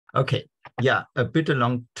Okay, yeah, a bit a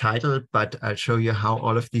long title, but I'll show you how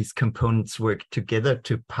all of these components work together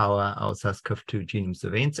to power our SARS-CoV-2 genome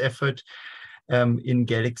surveillance effort in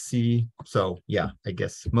Galaxy. So yeah, I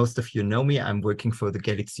guess most of you know me. I'm working for the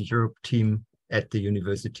Galaxy Europe team at the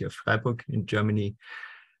University of Freiburg in Germany.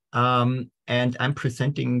 And I'm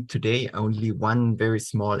presenting today only one very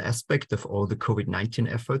small aspect of all the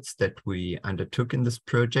COVID-19 efforts that we undertook in this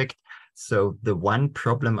project. So the one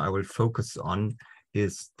problem I will focus on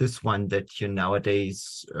is this one that you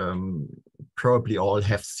nowadays probably all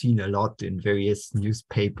have seen a lot in various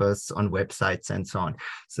newspapers, on websites, and so on.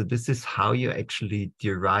 So this is how you actually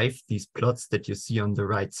derive these plots that you see on the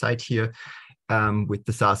right side here with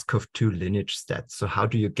the SARS-CoV-2 lineage stats. So how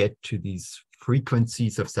do you get to these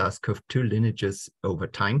frequencies of SARS-CoV-2 lineages over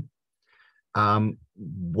time?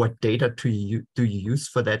 What data do you use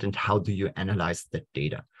for that, and how do you analyze that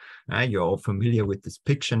data? You're all familiar with this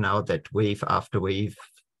picture now that wave after wave,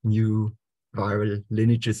 new viral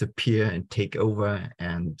lineages appear and take over.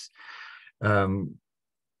 And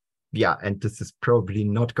yeah, and this is probably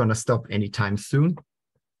not going to stop anytime soon.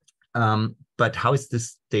 But how is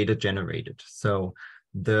this data generated? So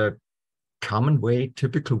the common way,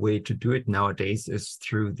 typical way to do it nowadays is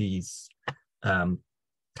through these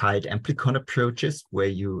tiled amplicon approaches, where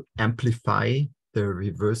you amplify the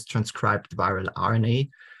reverse transcribed viral RNA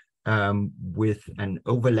with an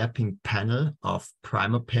overlapping panel of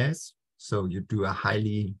primer pairs. So you do a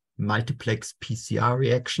highly multiplex PCR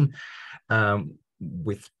reaction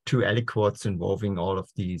with two aliquots involving all of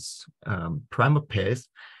these primer pairs.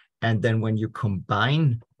 And then when you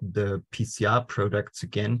combine the PCR products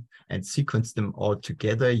again and sequence them all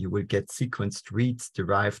together, you will get sequenced reads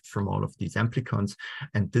derived from all of these amplicons.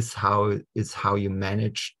 And this is how you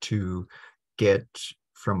manage to get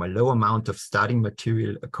from a low amount of starting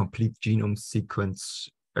material a complete genome sequence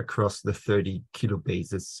across the 30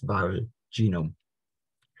 kilobases viral genome.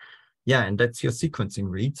 Yeah, and that's your sequencing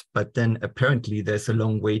reads. But then apparently there's a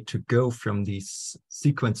long way to go from these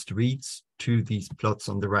sequenced reads to these plots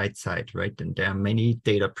on the right side, right? And there are many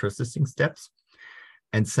data processing steps.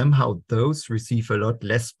 And somehow those receive a lot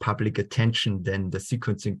less public attention than the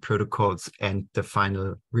sequencing protocols and the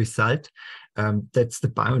final result. That's the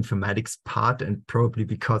bioinformatics part, and probably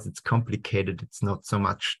because it's complicated, it's not so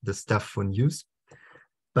much the stuff for news,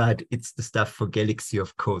 but it's the stuff for Galaxy,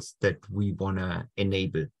 of course, that we want to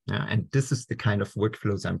enable. And this is the kind of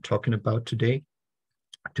workflows I'm talking about today,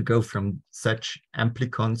 to go from such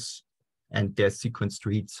amplicons and their sequenced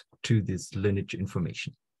reads to this lineage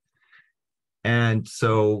information. And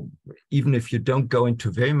so even if you don't go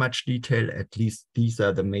into very much detail, at least these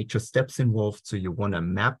are the major steps involved. So you want to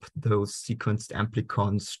map those sequenced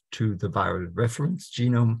amplicons to the viral reference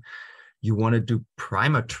genome. You want to do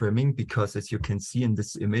primer trimming because, as you can see in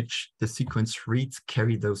this image, the sequence reads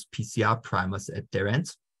carry those PCR primers at their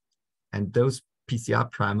ends. And those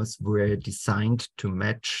PCR primers were designed to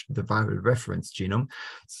match the viral reference genome.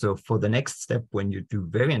 So for the next step, when you do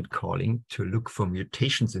variant calling to look for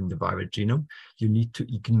mutations in the viral genome, you need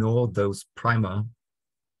to ignore those primer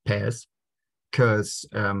pairs because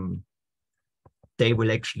they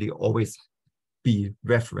will actually always be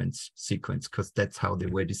reference sequence, because that's how they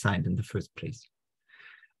were designed in the first place.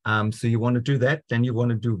 So you want to do that, then you want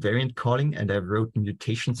to do variant calling, and I wrote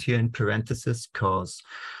mutations here in parentheses because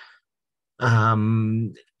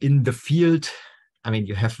in the field, I mean,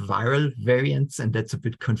 you have viral variants, and that's a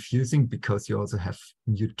bit confusing because you also have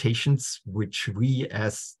mutations, which we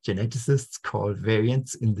as geneticists call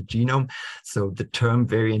variants in the genome. So the term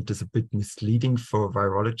variant is a bit misleading for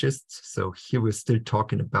virologists. So here we're still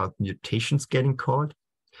talking about mutations getting called.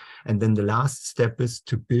 And then the last step is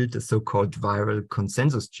to build a so-called viral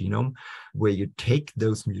consensus genome, where you take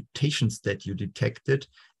those mutations that you detected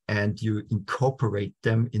and you incorporate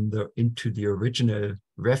them into the original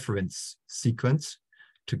reference sequence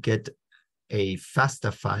to get a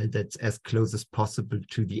FASTA file that's as close as possible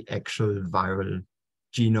to the actual viral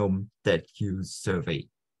genome that you survey.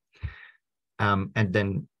 And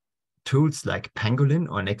then tools like Pangolin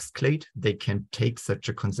or Nextclade, they can take such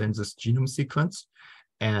a consensus genome sequence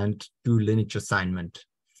and do lineage assignment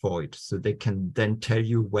for it. So they can then tell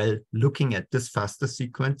you, well, looking at this FASTA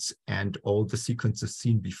sequence and all the sequences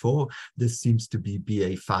seen before, this seems to be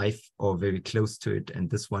BA5 or very close to it, and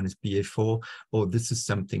this one is BA4, or this is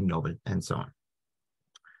something novel, and so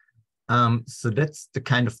on. So that's the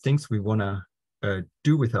kind of things we want to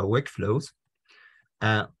do with our workflows.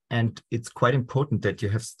 And it's quite important that you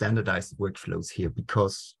have standardized workflows here,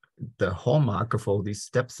 because the hallmark of all these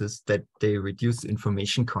steps is that they reduce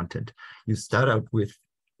information content. You start out with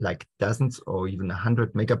like dozens or even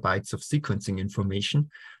 100 megabytes of sequencing information,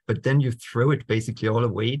 but then you throw it basically all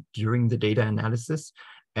away during the data analysis,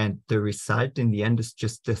 and the result in the end is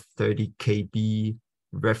just a 30 kb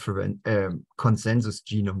reference consensus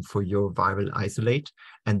genome for your viral isolate.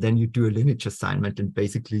 And then you do a lineage assignment and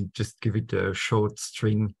basically just give it a short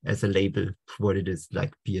string as a label for what it is,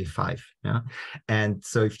 like BA5. Yeah. And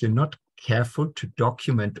so if you're not careful to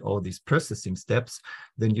document all these processing steps,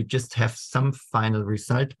 then you just have some final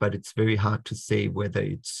result, but it's very hard to say whether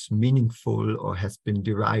it's meaningful or has been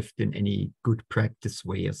derived in any good practice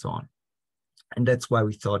way or so on. And that's why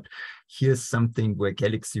we thought, here's something where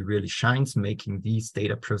Galaxy really shines, making these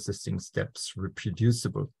data processing steps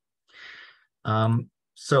reproducible.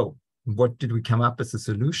 So what did we come up as a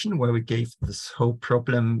solution? Where we gave this whole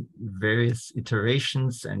problem various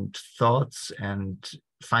iterations and thoughts, and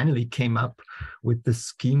finally came up with the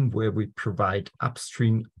scheme where we provide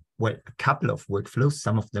upstream, well, a couple of workflows,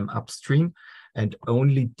 some of them upstream, and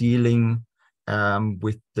only dealing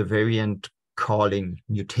with the variant calling,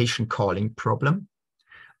 mutation calling problem.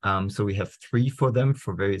 So we have 3 for them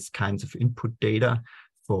for various kinds of input data.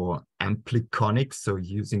 For ampliconics, so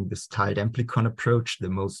using this tiled amplicon approach, the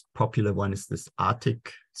most popular one is this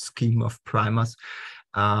Arctic scheme of primers,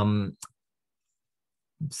 sequenced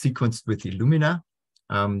with Illumina.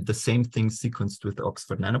 The same thing sequenced with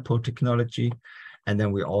Oxford Nanopore technology. And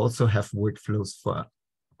then we also have workflows for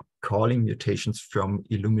calling mutations from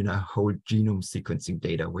Illumina whole genome sequencing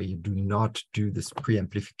data, where you do not do this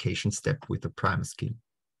pre-amplification step with the primer scheme.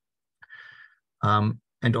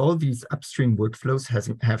 And all these upstream workflows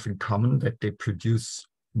have in common that they produce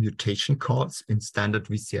mutation calls in standard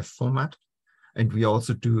VCF format. And we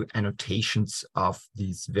also do annotations of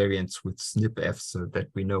these variants with SNP-F so that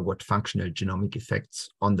we know what functional genomic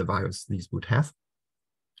effects on the virus these would have.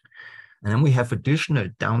 And then we have additional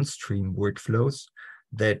downstream workflows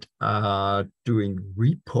that are doing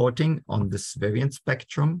reporting on this variant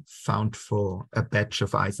spectrum found for a batch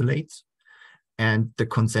of isolates, and the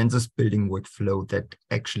consensus building workflow that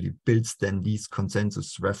actually builds then these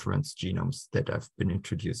consensus reference genomes that I've been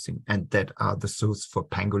introducing, and that are the source for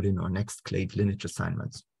pangolin or next clade lineage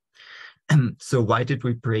assignments. So why did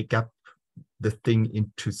we break up the thing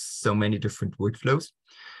into so many different workflows?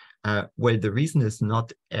 Well, the reason is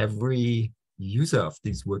not every user of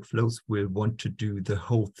these workflows will want to do the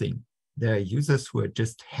whole thing. There are users who are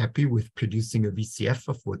just happy with producing a VCF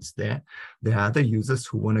of what's there. There are other users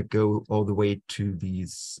who want to go all the way to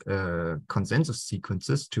these consensus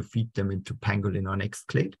sequences to feed them into pangolin or next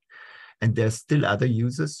clade. And there's still other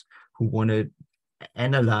users who want to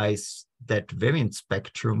analyze that variant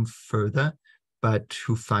spectrum further, but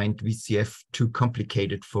who find VCF too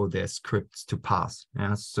complicated for their scripts to pass.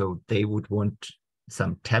 Yeah? So they would want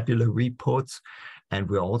some tabular reports. And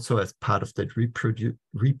we also, as part of that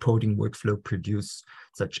reporting workflow, produce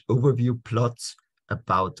such overview plots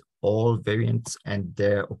about all variants and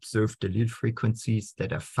their observed allele frequencies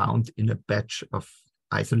that are found in a batch of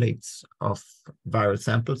isolates of viral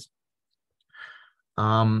samples.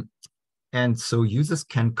 And so users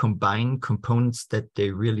can combine components that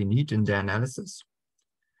they really need in their analysis.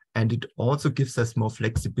 And it also gives us more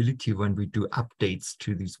flexibility when we do updates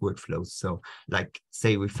to these workflows. So like,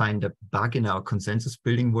 say we find a bug in our consensus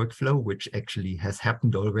building workflow, which actually has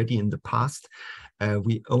happened already in the past.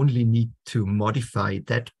 We only need to modify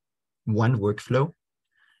that one workflow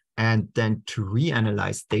and then to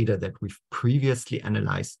reanalyze data that we've previously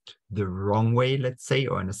analyzed the wrong way, let's say,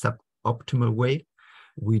 or in a suboptimal way.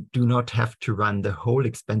 We do not have to run the whole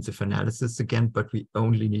expensive analysis again, but we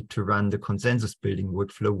only need to run the consensus building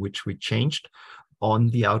workflow, which we changed, on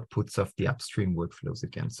the outputs of the upstream workflows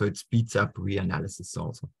again. So it speeds up reanalysis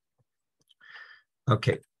also.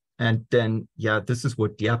 Okay, and then, yeah, this is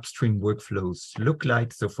what the upstream workflows look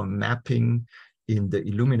like. So for mapping, in the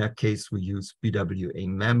Illumina case, we use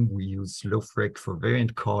BWA-MEM, we use LOFREC for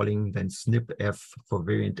variant calling, then SNP-F for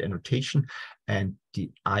variant annotation, and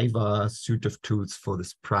the IVA suite of tools for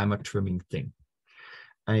this primer trimming thing.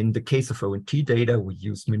 In the case of ONT data, we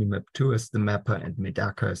use Minimap2 as the mapper and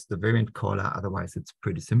Medaka as the variant caller. Otherwise, it's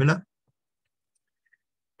pretty similar.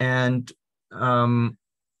 And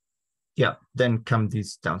yeah, then come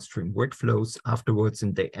these downstream workflows afterwards,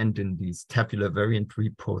 and they end in these tabular variant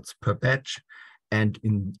reports per batch, and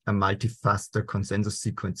in a multi-faster consensus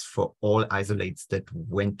sequence for all isolates that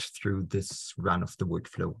went through this run of the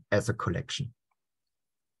workflow as a collection.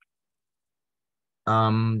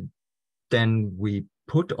 Then we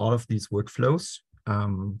put all of these workflows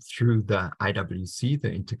through the IWC,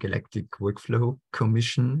 the Intergalactic Workflow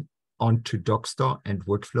Commission, onto Dockstore and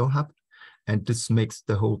Workflow Hub. And this makes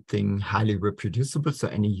the whole thing highly reproducible. So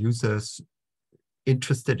any users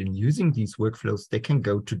interested in using these workflows, they can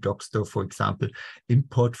go to Dockstore, for example,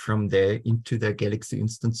 import from there into their Galaxy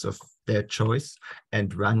instance of their choice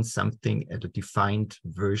and run something at a defined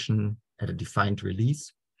version, at a defined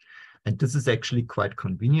release. And this is actually quite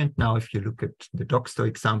convenient now. If you look at the Dockstore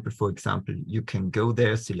example, for example, you can go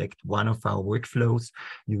there, select one of our workflows,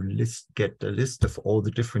 you get a list of all the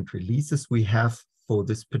different releases we have for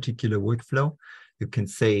this particular workflow. You can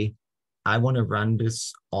say, I want to run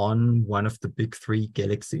this on one of the big 3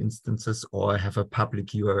 Galaxy instances, or I have a public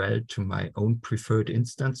URL to my own preferred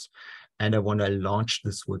instance, and I want to launch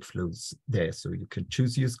this workflows there. So you can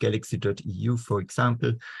use galaxy.eu, for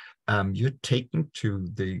example. You're taken to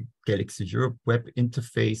the Galaxy Europe web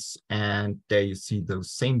interface, and there you see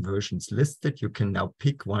those same versions listed. You can now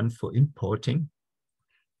pick one for importing,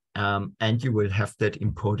 and you will have that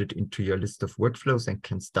imported into your list of workflows and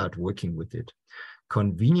can start working with it.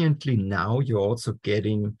 Conveniently now, you're also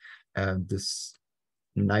getting this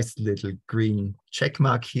nice little green check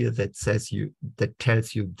mark here that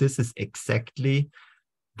tells you this is exactly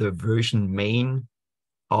the version main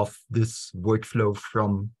of this workflow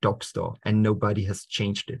from Dockstore, and nobody has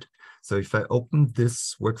changed it. So if I open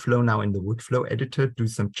this workflow now in the workflow editor, do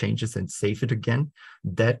some changes and save it again,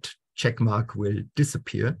 that check mark will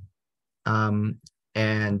disappear.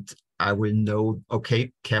 And I will know,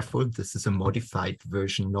 okay, careful, this is a modified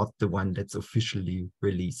version, not the one that's officially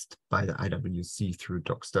released by the IWC through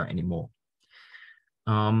Dockstore anymore.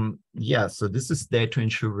 Yeah, so this is there to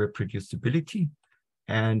ensure reproducibility.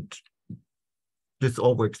 And this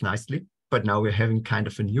all works nicely, but now we're having kind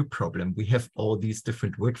of a new problem. We have all these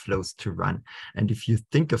different workflows to run. And if you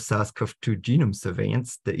think of SARS-CoV-2 genome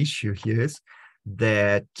surveillance, the issue here is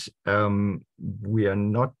that we are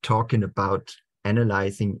not talking about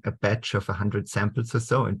analyzing a batch of 100 samples or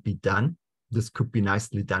so and be done. This could be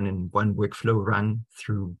nicely done in one workflow run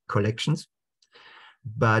through collections.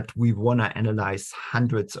 But we want to analyze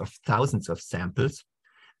hundreds of thousands of samples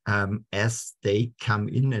as they come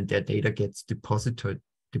in and their data gets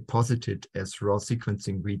deposited as raw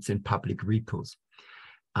sequencing reads in public repos.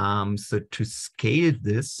 So to scale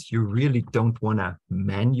this, you really don't want to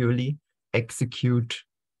manually execute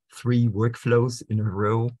 3 workflows in a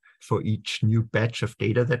row for each new batch of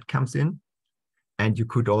data that comes in. And you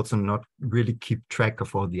could also not really keep track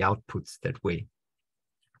of all the outputs that way.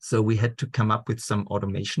 So we had to come up with some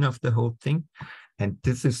automation of the whole thing. And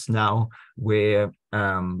this is now where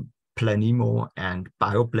Planemo and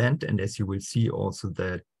Bioblend, and as you will see also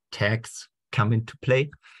the tags come into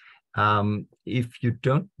play. If you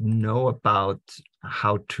don't know about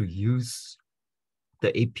how to use the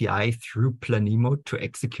API through Planemo to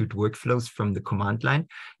execute workflows from the command line,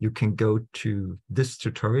 you can go to this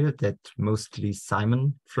tutorial that mostly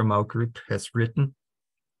Simon from our group has written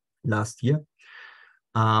last year.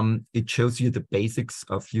 It shows you the basics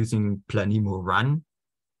of using Planemo run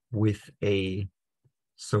with a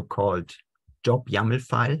so-called job YAML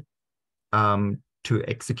file to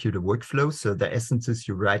execute a workflow. So the essence is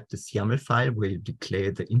you write this YAML file where you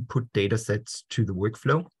declare the input data sets to the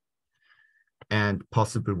workflow and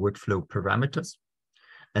possible workflow parameters.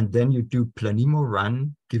 And then you do Planemo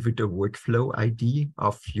run, give it a workflow ID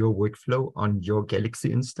of your workflow on your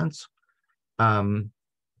Galaxy instance.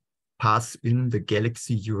 Pass in the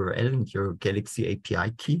Galaxy URL and your Galaxy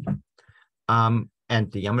API key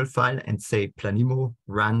and the YAML file and say Planemo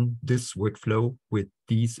run this workflow with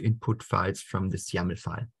these input files from this YAML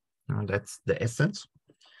file. Now that's the essence.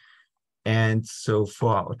 And so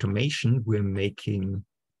for our automation, we're making,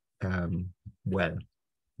 well,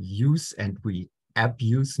 use and we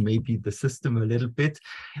abuse maybe the system a little bit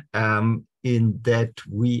in that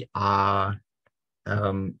we are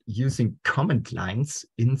using command lines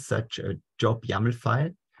in such a job YAML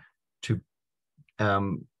file to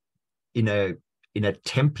in a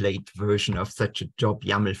template version of such a job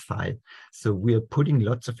YAML file. So we're putting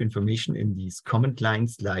lots of information in these command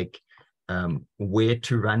lines, like where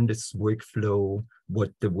to run this workflow,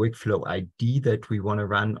 what the workflow ID that we want to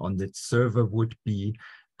run on the server would be,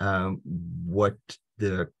 what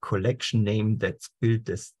the collection name that's built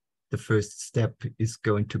as the first step is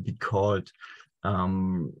going to be called,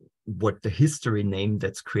 what the history name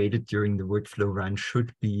that's created during the workflow run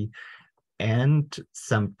should be, and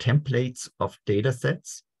some templates of data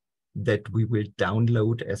sets that we will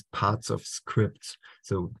download as parts of scripts.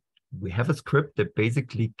 So we have a script that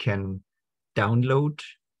basically can download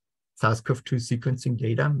SARS-CoV-2 sequencing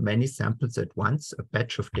data, many samples at once, a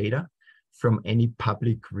batch of data from any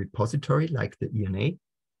public repository like the ENA,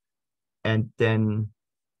 and then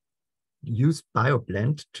use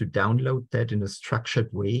Bioblend to download that in a structured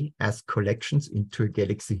way as collections into a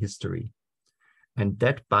Galaxy history. And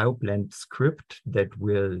that Bioblend script that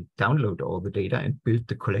will download all the data and build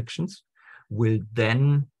the collections will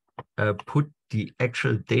then put the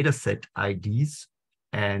actual dataset IDs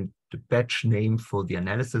and the batch name for the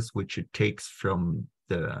analysis, which it takes from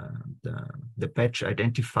the batch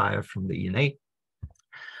identifier from the ENA,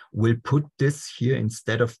 will put this here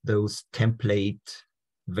instead of those template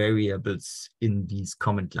variables in these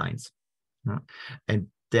comment lines. And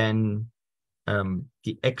then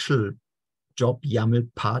the actual job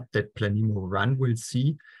YAML part that Planemo run will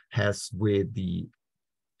see has where the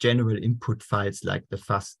general input files like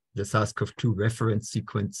the SARS-CoV-2 reference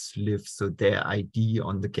sequence live, so their ID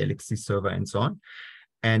on the Galaxy server and so on.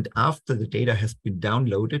 And after the data has been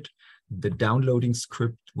downloaded, the downloading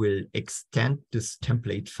script will extend this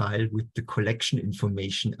template file with the collection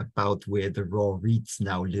information about where the raw reads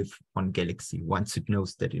now live on Galaxy once it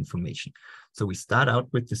knows that information. So we start out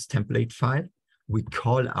with this template file. We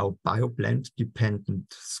call our Bioblend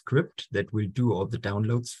dependent script that will do all the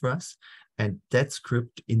downloads for us. And that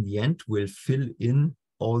script in the end will fill in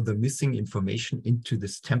all the missing information into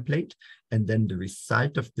this template. And then the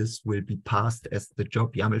result of this will be passed as the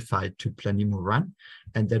job YAML file to Planemo run.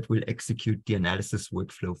 And that will execute the analysis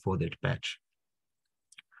workflow for that batch.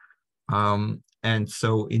 And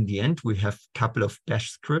so in the end, we have a couple of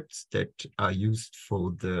bash scripts that are used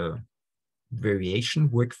for the variation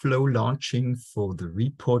workflow launching, for the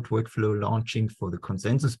report workflow launching, for the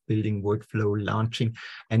consensus building workflow launching,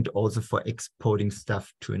 and also for exporting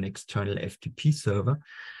stuff to an external FTP server.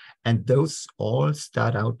 And those all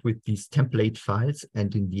start out with these template files.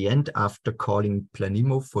 And in the end, after calling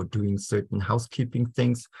Planemo for doing certain housekeeping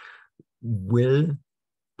things, will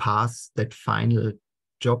pass that final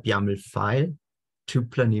job YAML file to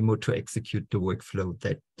Planemo to execute the workflow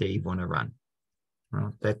that they want to run.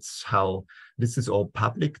 That's how this is all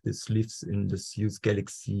public. This lives in this use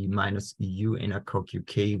Galaxy -EU NRCOG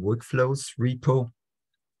UK workflows repo.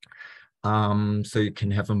 So you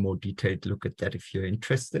can have a more detailed look at that if you're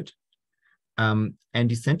interested. And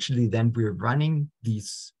essentially then we're running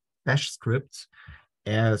these bash scripts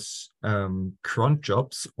as cron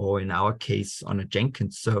jobs, or in our case on a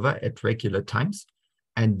Jenkins server at regular times.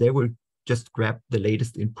 And they will just grab the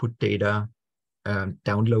latest input data,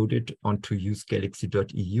 download it onto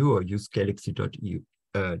usegalaxy.eu or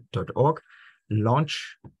usegalaxy.org,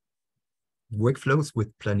 launch workflows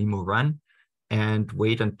with Planemo run, and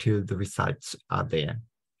wait until the results are there.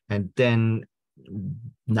 And then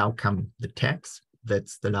now come the tags.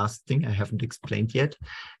 That's the last thing I haven't explained yet.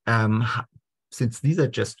 Since these are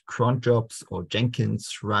just cron jobs or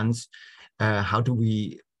Jenkins runs, how do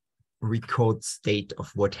we record state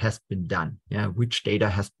of what has been done? Which data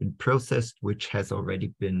has been processed, which has already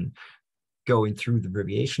been going through the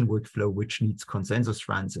variation workflow, which needs consensus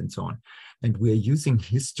runs and so on. And we're using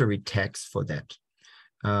history tags for that.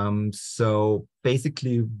 So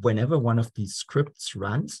basically, whenever one of these scripts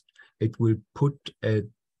runs, it will put a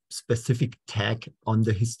specific tag on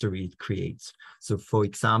the history it creates. So for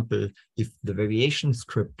example, if the variation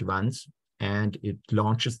script runs and it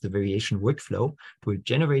launches the variation workflow, it will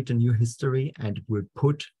generate a new history and it will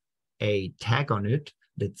put a tag on it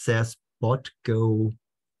that says bot go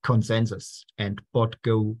consensus and bot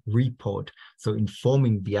go report. So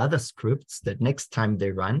informing the other scripts that next time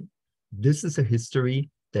they run, this is a history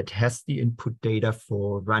that has the input data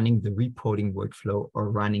for running the reporting workflow or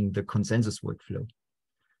running the consensus workflow.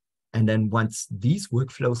 And then once these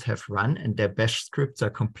workflows have run and their bash scripts are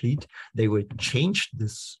complete, they will change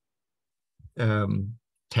this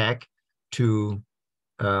tag to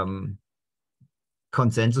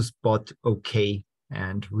consensus bot okay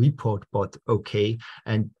and report bot okay.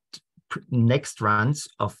 And next runs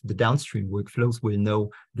of the downstream workflows will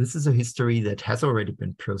know this is a history that has already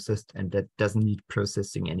been processed and that doesn't need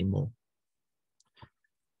processing anymore.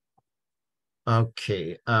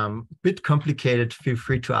 Okay, bit complicated. Feel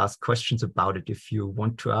free to ask questions about it if you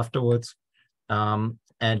want to afterwards.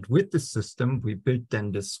 And with this system, we built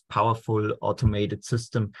then this powerful automated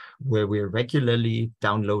system where we're regularly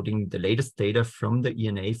downloading the latest data from the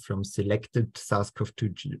ENA from selected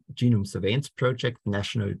SARS-CoV-2 genome surveillance project,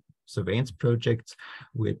 national surveillance projects.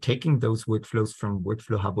 We're taking those workflows from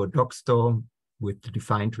Workflow Hub or Docstore with the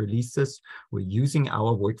defined releases. We're using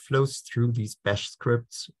our workflows through these bash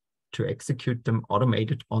scripts to execute them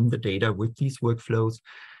automated on the data with these workflows.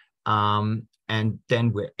 And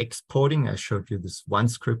then we're exporting. I showed you this one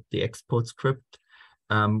script, the export script,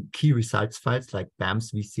 key results files like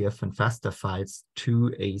BAMS, VCF, and FASTA files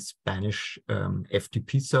to a Spanish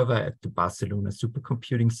FTP server at the Barcelona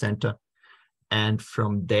Supercomputing Center. And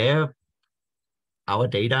from there, our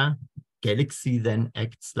data Galaxy then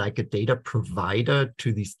acts like a data provider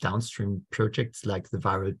to these downstream projects like the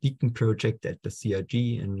Viral Beacon project at the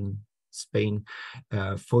CRG in Spain,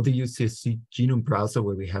 for the UCSC genome browser,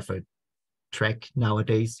 where we have a track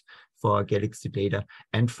nowadays for our Galaxy data,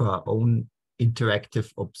 and for our own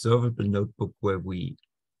interactive observable notebook, where we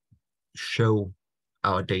show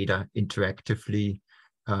our data interactively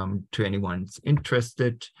to anyone who's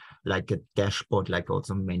interested, like a dashboard, like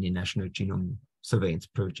also many national genome surveillance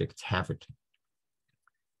projects have it.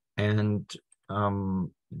 And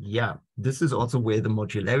yeah, this is also where the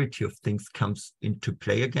modularity of things comes into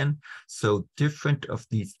play again. So different of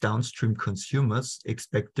these downstream consumers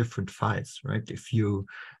expect different files, right? If you,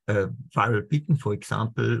 Viral Beacon, for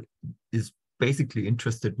example, is basically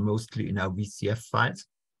interested mostly in our VCF files,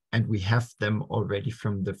 and we have them already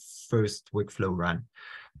from the first workflow run.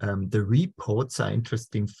 The reports are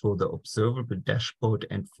interesting for the observable dashboard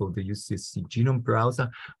and for the UCSC genome browser,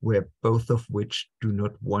 where both of which do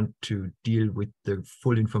not want to deal with the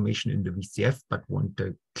full information in the VCF, but want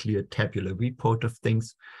a clear tabular report of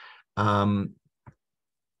things.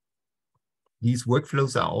 These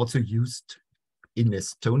workflows are also used in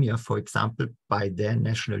Estonia, for example, by their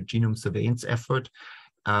national genome surveillance effort.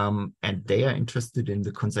 And they are interested in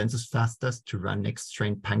the consensus clusters to run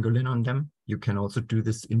next-trained pangolin on them. You can also do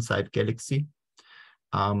this inside Galaxy.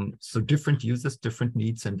 So different users, different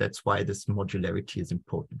needs, and that's why this modularity is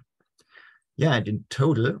important. Yeah, and in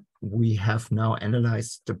total, we have now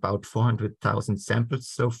analyzed about 400,000 samples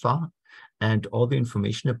so far, and all the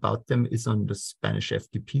information about them is on the Spanish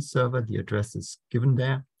FTP server. The address is given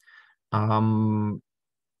there.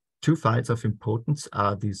 Two files of importance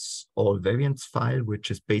are this all variants file,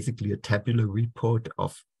 which is basically a tabular report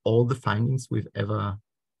of all the findings we've ever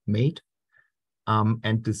made,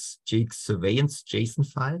 and this JX surveillance JSON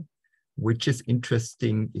file, which is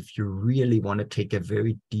interesting if you really want to take a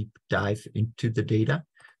very deep dive into the data,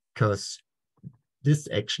 because this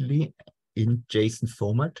actually in JSON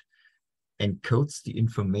format encodes the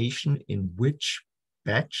information in which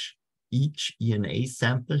batch each ENA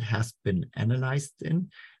sample has been analyzed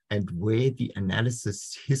in, and where the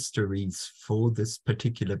analysis histories for this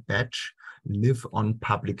particular batch live on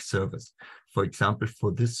public servers. For example,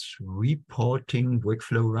 for this reporting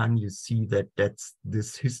workflow run, you see that that's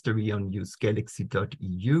this history on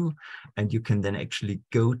usegalaxy.eu, and you can then actually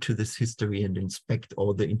go to this history and inspect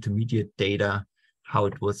all the intermediate data, how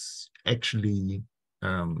it was actually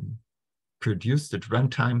produced at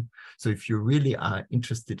runtime. So if you really are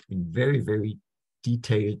interested in very, very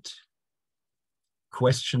detailed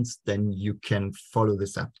questions, then you can follow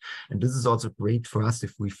this up. And this is also great for us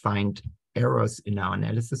if we find errors in our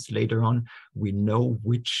analysis later on. We know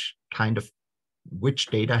which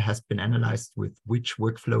data has been analyzed with which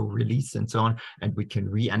workflow release and so on, and we can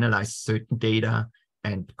reanalyze certain data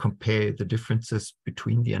and compare the differences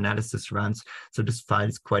between the analysis runs. So this file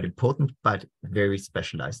is quite important, but very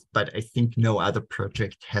specialized. But I think no other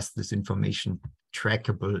project has this information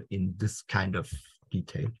trackable in this kind of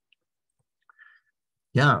detail.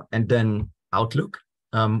 Yeah, and then Outlook.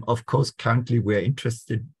 Of course, currently we're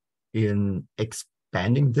interested in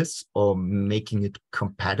expanding this or making it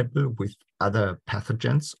compatible with other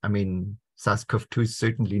pathogens. I mean, SARS-CoV-2 is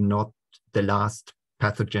certainly not the last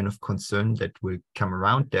pathogen of concern that will come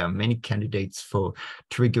around. There are many candidates for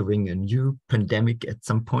triggering a new pandemic at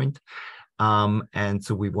some point. And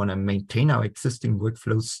so we want to maintain our existing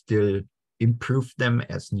workflows, still improve them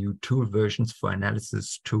as new tool versions for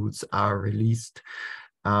analysis tools are released,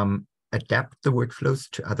 adapt the workflows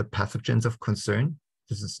to other pathogens of concern.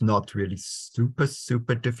 This is not really super,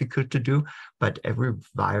 super difficult to do, but every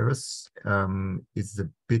virus is a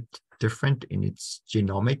bit different in its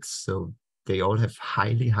genomics. So they all have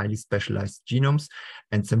highly, highly specialized genomes.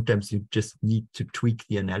 And sometimes you just need to tweak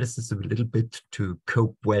the analysis a little bit to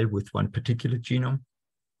cope well with one particular genome.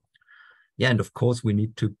 Yeah, and of course, we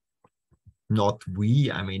need to,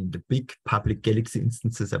 I mean, the big public Galaxy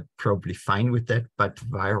instances are probably fine with that, but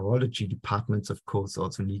virology departments, of course,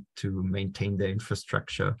 also need to maintain their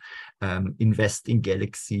infrastructure, invest in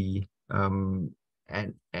Galaxy, and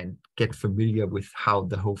get familiar with how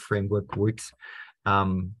the whole framework works.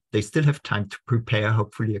 They still have time to prepare,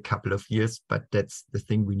 hopefully a couple of years, but that's the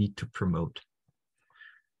thing we need to promote.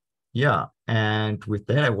 Yeah, and with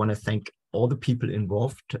that, I want to thank all the people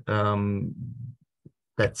involved.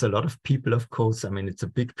 That's a lot of people, of course. I mean, it's a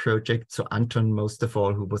big project. So Anton, most of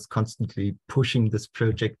all, who was constantly pushing this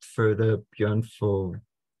project further, Björn for,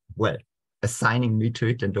 well, assigning me to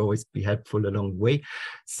it and always be helpful along the way.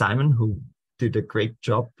 Simon, who did a great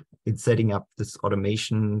job in setting up this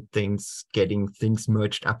automation things, getting things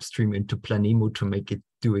merged upstream into Planemo to make it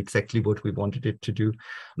do exactly what we wanted it to do.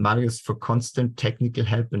 Marius for constant technical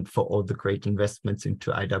help and for all the great investments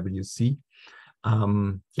into IWC.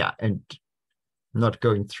 Yeah, and not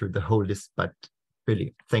going through the whole list, but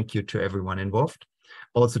really thank you to everyone involved.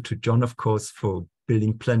 Also to John, of course, for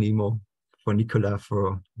building Planemo, for Nicola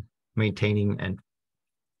for maintaining and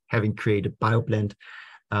having created Bioblend.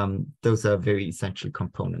 Those are very essential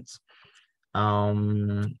components.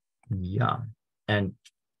 Yeah, and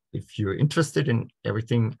if you're interested in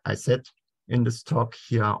everything I said in this talk,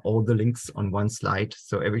 here are all the links on one slide.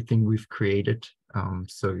 So everything we've created,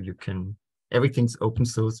 so you can, everything's open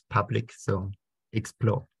source, public, so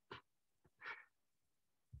explore.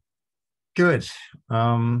 Good.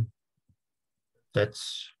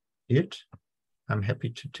 That's it. I'm happy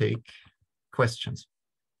to take questions.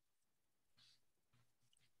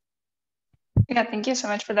 Yeah, thank you so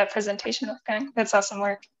much for that presentation, Wolfgang. That's awesome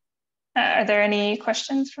work. Are there any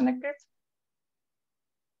questions from the group?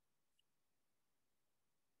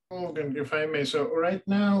 Wolfgang, if I may, so right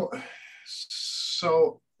now,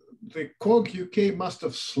 so the COG UK must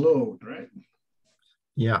have slowed, right?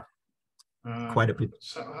 Yeah, quite a bit.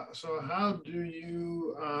 So how do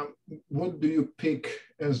you, what do you pick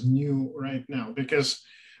as new right now? Because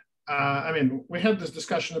I mean, we had this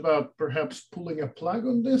discussion about perhaps pulling a plug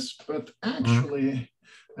on this, but actually,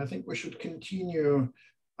 I think we should continue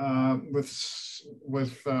with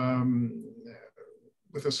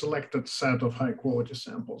a selected set of high quality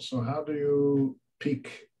samples. So how do you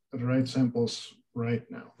pick the right samples right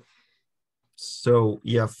now? So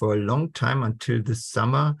yeah, for a long time until this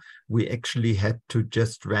summer, we actually had to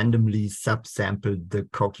just randomly subsample the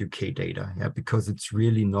COG UK data, yeah, because it's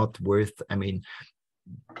really not worth, I mean,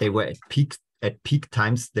 they were at peak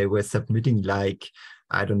times, they were submitting like,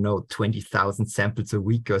 I don't know, 20,000 samples a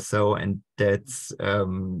week or so. And that's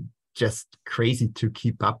just crazy to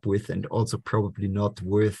keep up with, and also probably not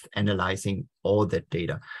worth analyzing all that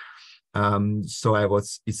data. So I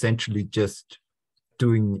was essentially just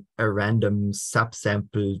doing a random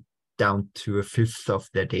subsample down to a fifth of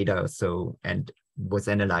their data or so, and was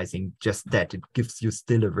analyzing just that. It gives you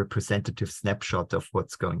still a representative snapshot of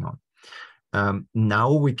what's going on.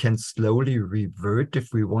 Now we can slowly revert if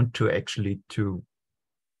we want to actually to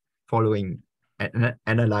following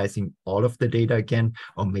analyzing all of the data again,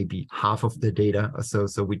 or maybe half of the data or so.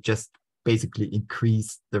 So we just basically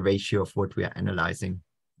increase the ratio of what we are analyzing.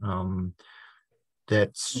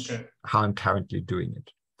 That's how I'm currently doing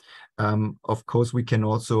it. Of course, we can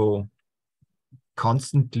also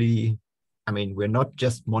constantly, I mean, we're not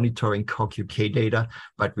just monitoring COG UK data,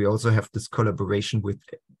 but we also have this collaboration with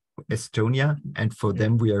Estonia. And for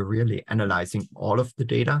them, we are really analyzing all of the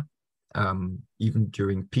data, even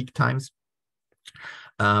during peak times.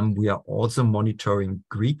 We are also monitoring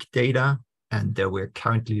Greek data, and there we're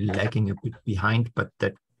currently lagging a bit behind, but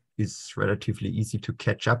that is relatively easy to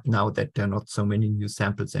catch up now that there are not so many new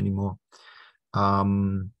samples anymore.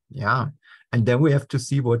 Yeah, and then we have to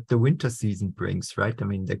see what the winter season brings, right? I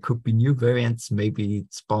mean, there could be new variants, maybe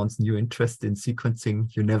it spawns new interest in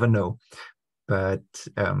sequencing, you never know. But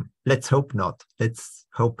let's hope not. Let's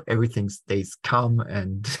hope everything stays calm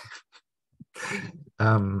and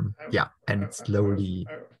yeah, and it's slowly.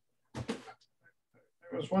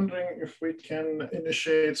 I was wondering if we can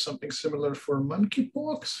initiate something similar for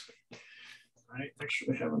monkeypox. I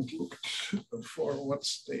actually haven't looked for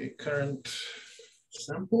what's the current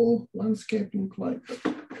sample landscape look like.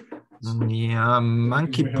 Yeah,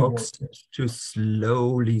 monkeypox to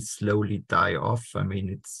slowly die off. I mean,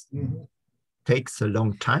 it's takes a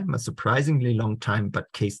long time, a surprisingly long time,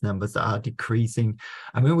 but case numbers are decreasing.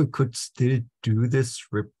 I mean, we could still do this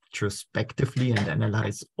retrospectively and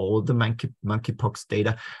analyze all the monkeypox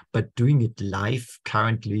data, but doing it live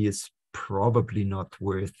currently is probably not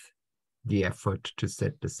worth the effort to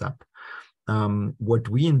set this up. What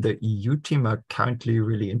we in the EU team are currently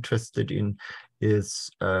really interested in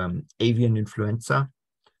is avian influenza.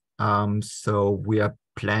 So we are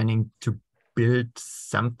planning to build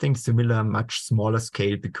something similar, much smaller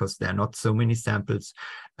scale, because there are not so many samples,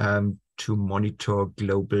 to monitor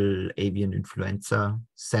global avian influenza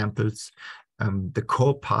samples. The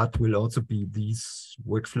core part will also be these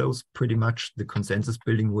workflows, pretty much the consensus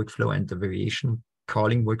building workflow and the variation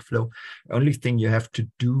calling workflow. Only thing you have to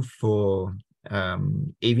do for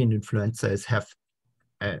avian influenza is have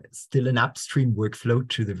still an upstream workflow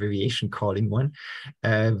to the variation calling one,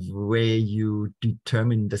 where you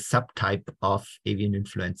determine the subtype of avian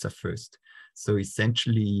influenza first. So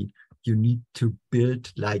essentially, you need to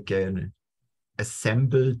build like an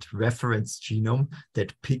assembled reference genome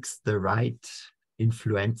that picks the right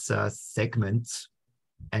influenza segments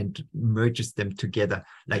and merges them together.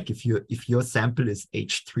 Like if your sample is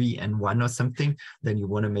H3N1 or something, then you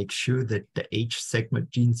want to make sure that the H segment,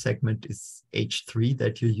 gene segment, is H3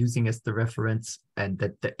 that you're using as the reference, and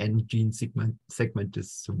that the N gene segment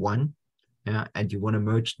is 1. Yeah, and you want to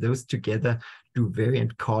merge those together, do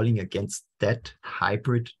variant calling against that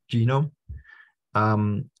hybrid genome,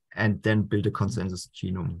 and then build a consensus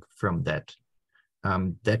genome from that.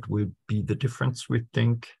 That will be the difference, we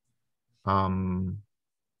think.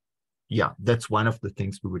 Yeah, that's one of the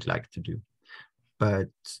things we would like to do. But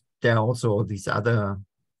there are also all these other,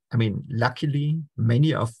 I mean, luckily,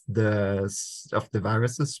 many of the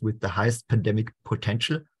viruses with the highest pandemic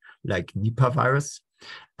potential, like Nipah virus,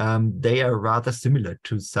 they are rather similar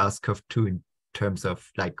to SARS-CoV-2 in terms of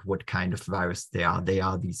like what kind of virus they are. They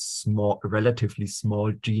are these small, relatively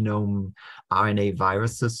small genome RNA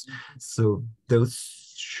viruses. So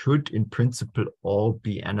those should in principle all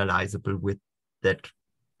be analyzable with that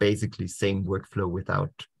basically same workflow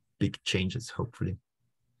without big changes, hopefully.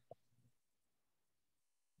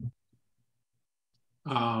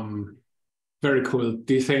 Very cool.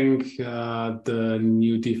 Do you think the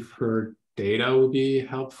new deferred data will be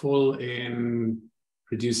helpful in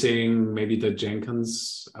reducing maybe the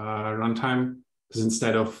Jenkins runtime? Because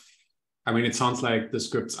instead of, I mean, it sounds like the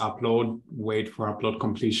scripts upload, wait for upload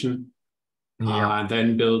completion, and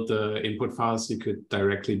then build the input files. You could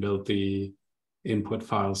directly build the input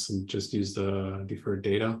files and just use the deferred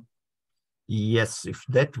data. Yes, if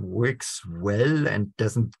that works well and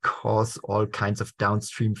doesn't cause all kinds of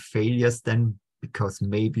downstream failures, then because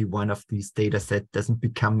maybe one of these data sets doesn't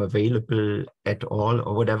become available at all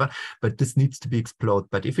or whatever, but this needs to be explored.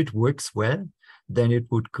 But if it works well, then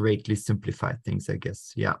it would greatly simplify things, I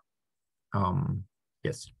guess. Yeah.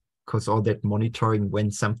 Yes, because all that monitoring when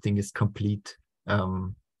something is complete,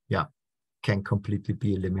 yeah, can completely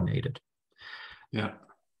be eliminated. Yeah.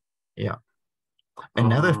 Yeah.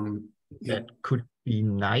 Another that could be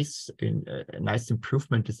nice, a nice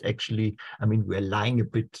improvement is actually, I mean, we're lying a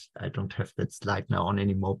bit, I don't have that slide now on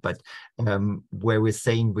anymore, but where we're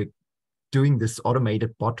saying we're doing this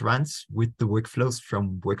automated bot runs with the workflows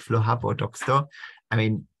from Workflow Hub or Dockstore. I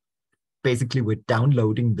mean, basically we're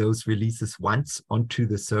downloading those releases once onto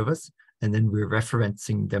the servers, and then we're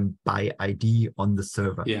referencing them by ID on the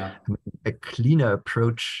server. Yeah. I mean, a cleaner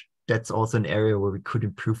approach, that's also an area where we could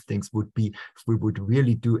improve things, would be if we would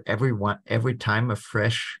really do every time a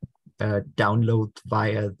fresh download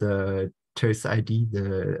via the TERS ID,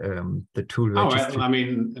 the tool registry. I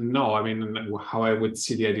mean, no, I mean, how I would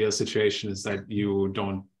see the ideal situation is that you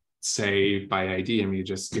don't say by ID, I mean, you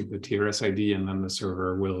just give the TRS ID and then the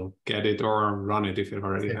server will get it or run it if it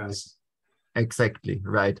already has. Exactly,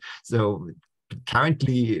 right. So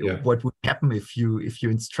currently, what would happen if you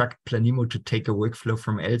instruct Planemo to take a workflow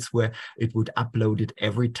from elsewhere, it would upload it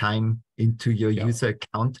every time into your user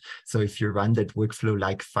account. So if you run that workflow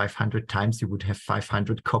like 500 times, you would have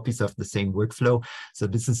 500 copies of the same workflow. So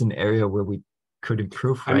this is an area where we could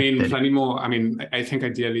improve. I mean, Planemo, I mean, I think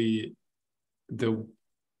ideally the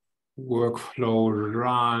workflow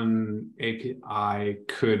run API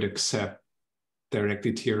could accept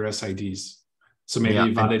directly TRS IDs. So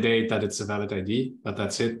maybe validate that it's a valid ID, but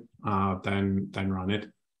that's it. Then run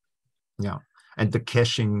it. Yeah, and the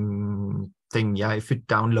caching thing, yeah, if it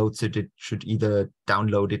downloads it, it should either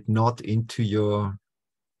download it not into your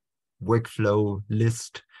workflow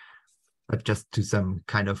list, but just to some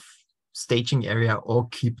kind of staging area, or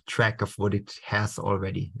keep track of what it has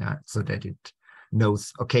already, so that it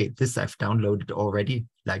knows, okay, this I've downloaded already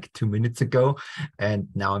like 2 minutes ago, and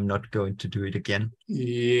now I'm not going to do it again.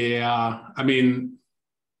 Yeah, I mean,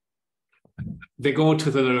 they go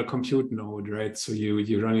to the compute node, right? So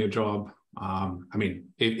you run your job. I mean,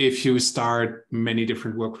 if you start many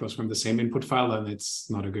different workflows from the same input file, then it's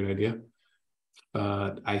not a good idea.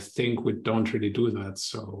 But I think we don't really do that.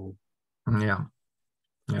 So yeah.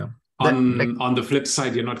 On the flip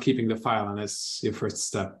side, you're not keeping the file unless your first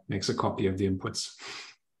step makes a copy of the inputs.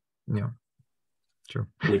 Yeah, true.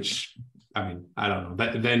 Which, I mean, I don't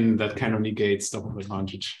know. Then that kind of negates double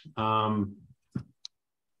advantage. Yeah,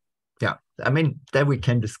 I mean, that we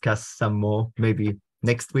can discuss some more maybe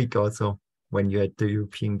next week also, when you're at the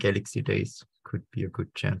European Galaxy Days. Could be a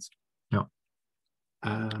good chance. Yeah.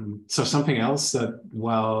 So something else that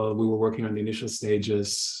while we were working on the initial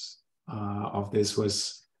stages of this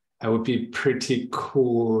was, it would be pretty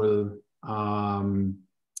cool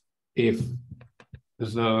if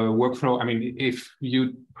the workflow, I mean, if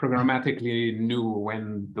you programmatically knew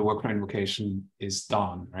when the workflow invocation is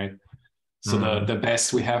done, right? So the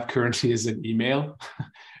best we have currently is an email.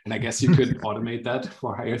 And I guess you could automate that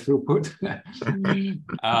for higher throughput.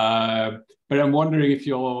 But I'm wondering if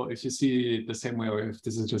you see it the same way, or if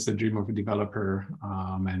this is just a dream of a developer,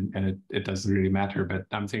 and it doesn't really matter. But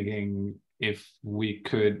I'm thinking if we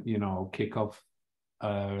could, kick off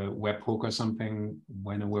a webhook or something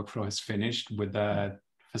when a workflow is finished, would that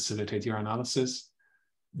facilitate your analysis?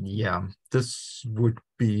 Yeah, this would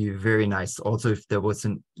be very nice. Also, if there was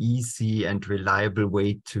an easy and reliable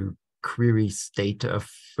way to query state of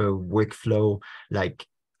a workflow, like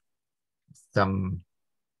some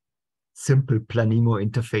simple Planemo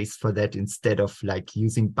interface for that, instead of like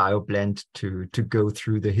using Bioblend to go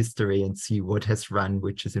through the history and see what has run,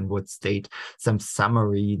 which is in what state, some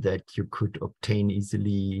summary that you could obtain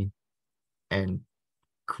easily and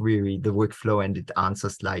query the workflow, and it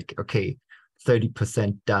answers like, okay,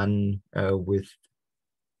 30% done with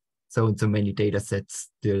so and so many data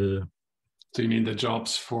sets still. So you mean the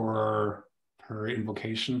jobs per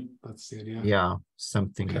invocation? That's the idea? Yeah,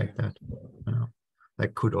 something like that.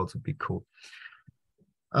 That could also be cool.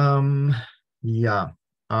 Yeah.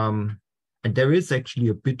 And there is actually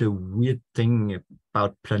a bit of weird thing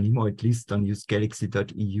about Planemo, at least on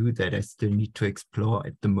usegalaxy.eu, that I still need to explore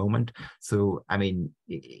at the moment. So, I mean,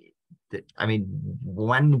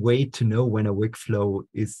 one way to know when a workflow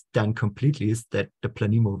is done completely is that the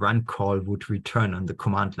Planemo run call would return on the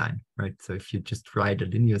command line, right? So if you just write a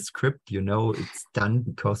linear script, it's done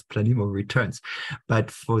because Planemo returns.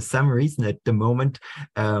 But for some reason at the moment,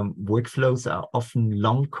 workflows are often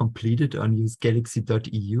long completed on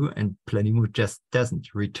usegalaxy.eu, and Planemo just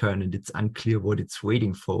doesn't return, and it's unclear what it's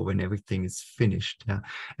waiting for when everything is finished. Yeah?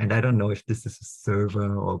 And I don't know if this is a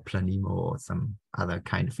server or Planemo or some other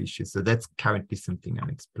kind of issue. So that's currently something I'm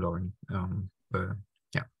exploring.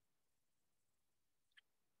 Yeah.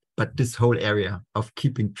 But this whole area of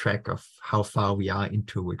keeping track of how far we are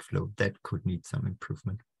into a workflow, that could need some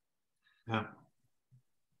improvement. Yeah.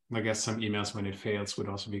 I guess some emails when it fails would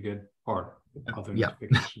also be good, or other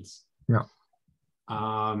notifications. Yeah.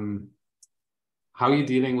 How are you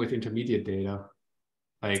dealing with intermediate data?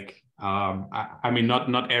 Like, I mean,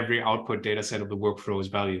 not every output data set of the workflow is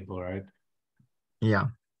valuable, right? Yeah,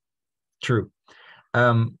 true.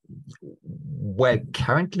 Well,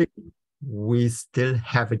 currently we still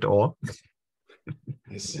have it all.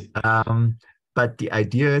 I see. But the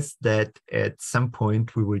idea is that at some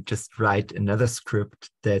point we will just write another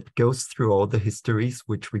script that goes through all the histories,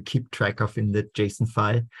 which we keep track of in the JSON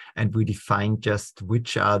file, and we define just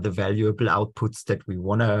which are the valuable outputs that we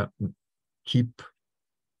want to keep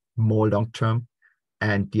more long-term,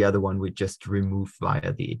 and the other one we just remove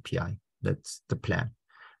via the API. That's the plan.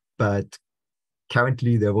 But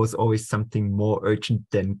currently there was always something more urgent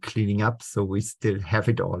than cleaning up, so we still have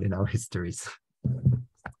it all in our histories.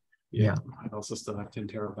 Yeah. I also still have 10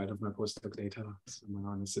 terabyte of my postdoc data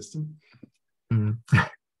somewhere on the system.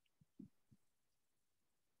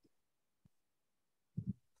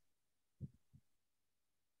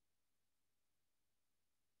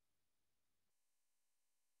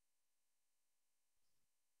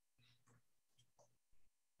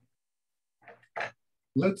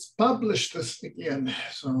 Let's publish this again.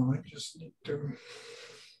 So I just need to,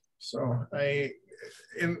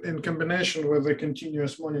 in combination with the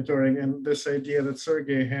continuous monitoring and this idea that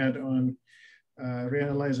Sergey had on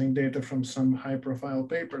reanalyzing data from some high profile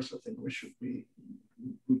papers, I think we should be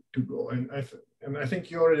good to go. And I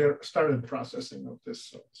think you already started processing of this.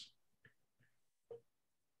 So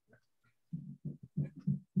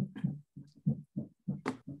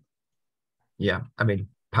yeah, I mean,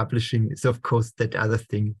 publishing is of course that other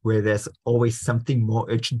thing where there's always something more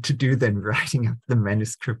urgent to do than writing up the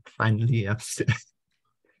manuscript finally. Yeah.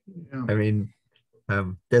 I mean,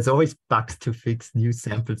 there's always bugs to fix, new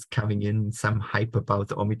samples coming in, some hype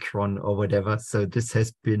about Omicron or whatever. So this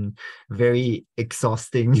has been very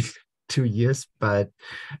exhausting 2 years, but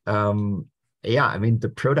yeah, I mean, the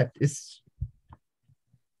product is.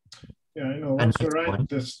 Yeah, I know. Once we write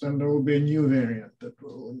this, then there will be a new variant that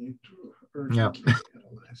we'll need to urgently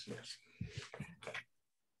analyze. Yes.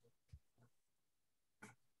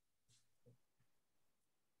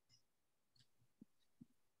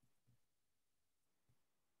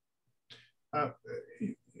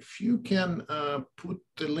 If you can put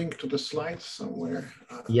the link to the slides somewhere.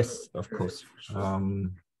 Yes, of course.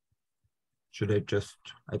 Should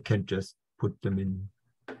I can just put them in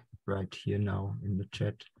right here now in the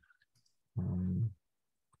chat.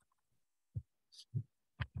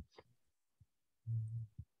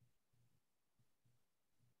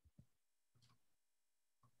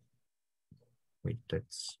 Wait,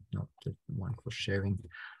 that's not the one for sharing.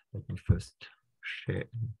 Let me first share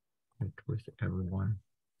and with everyone.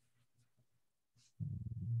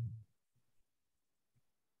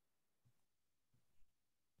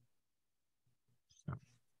 So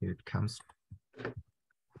here it comes.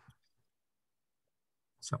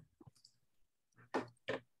 So.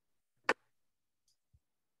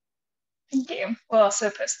 Thank you. We'll also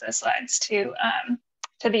post the slides to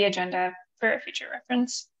the agenda for future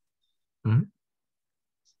reference. Mm-hmm.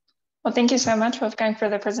 Well, thank you so much, Wolfgang, for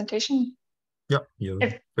the presentation. Yeah, you're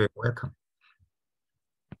very welcome.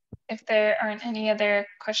 If there aren't any other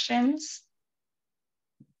questions,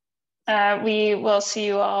 we will see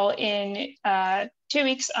you all in 2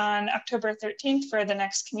 weeks on October 13th for the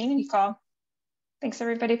next community call. Thanks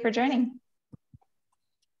everybody for joining.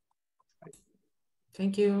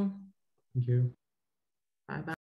 Thank you. Thank you. Bye-bye.